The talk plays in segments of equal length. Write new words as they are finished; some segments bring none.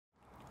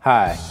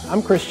Hi,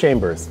 I'm Kris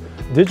Chambers,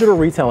 Digital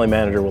Retailing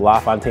Manager with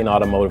LaFontaine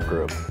Automotive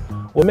Group.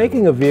 When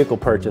making a vehicle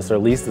purchase or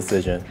lease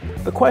decision,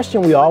 the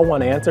question we all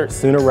want answered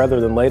sooner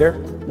rather than later,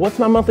 what's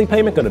my monthly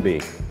payment going to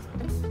be?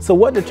 So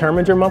what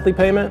determines your monthly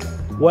payment?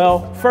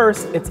 Well,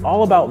 first, it's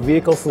all about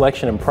vehicle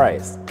selection and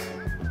price.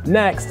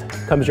 Next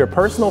comes your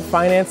personal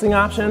financing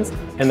options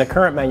and the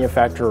current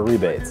manufacturer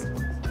rebates.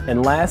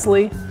 And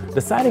lastly,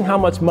 deciding how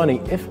much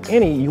money, if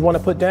any, you want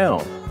to put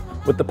down.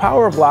 With the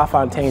power of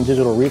LaFontaine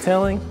Digital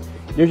Retailing,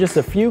 you're just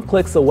a few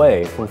clicks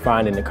away from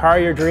finding the car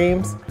of your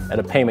dreams at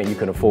a payment you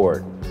can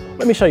afford.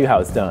 Let me show you how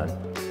it's done.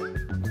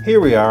 Here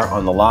we are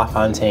on the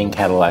LaFontaine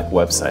Cadillac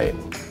website.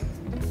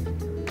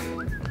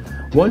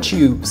 Once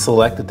you've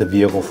selected the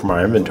vehicle from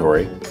our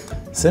inventory,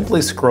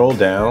 simply scroll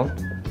down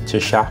to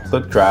Shop,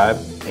 Click, Drive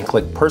and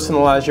click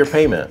Personalize Your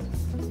Payment.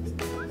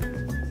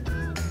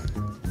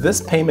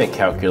 This payment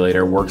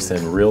calculator works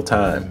in real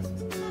time.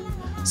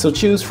 So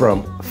choose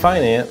from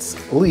finance,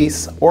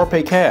 lease, or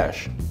pay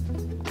cash.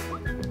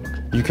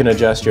 You can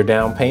adjust your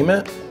down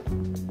payment.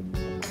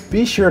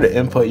 Be sure to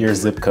input your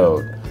zip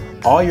code.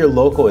 All your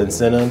local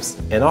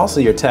incentives and also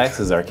your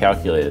taxes are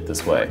calculated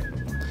this way.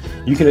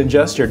 You can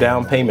adjust your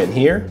down payment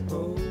here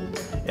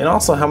and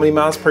also how many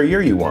miles per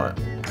year you want.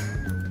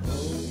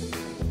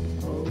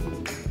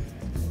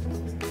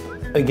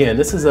 Again,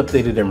 this is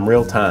updated in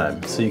real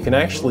time, so you can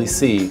actually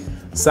see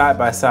side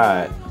by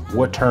side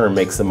what term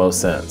makes the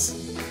most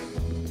sense.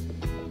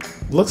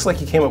 Looks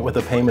like you came up with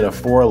a payment of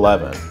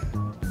 $411.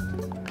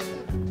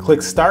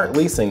 Click Start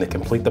Leasing to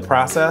complete the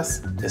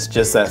process. It's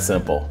just that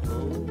simple.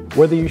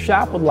 Whether you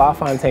shop with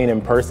LaFontaine in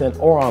person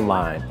or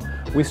online,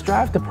 we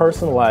strive to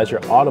personalize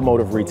your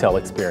automotive retail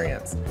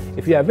experience.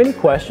 If you have any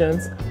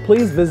questions,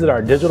 please visit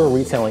our digital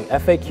retailing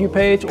FAQ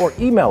page or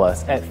email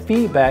us at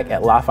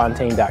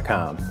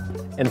feedback@lafontaine.com.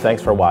 And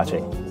thanks for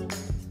watching.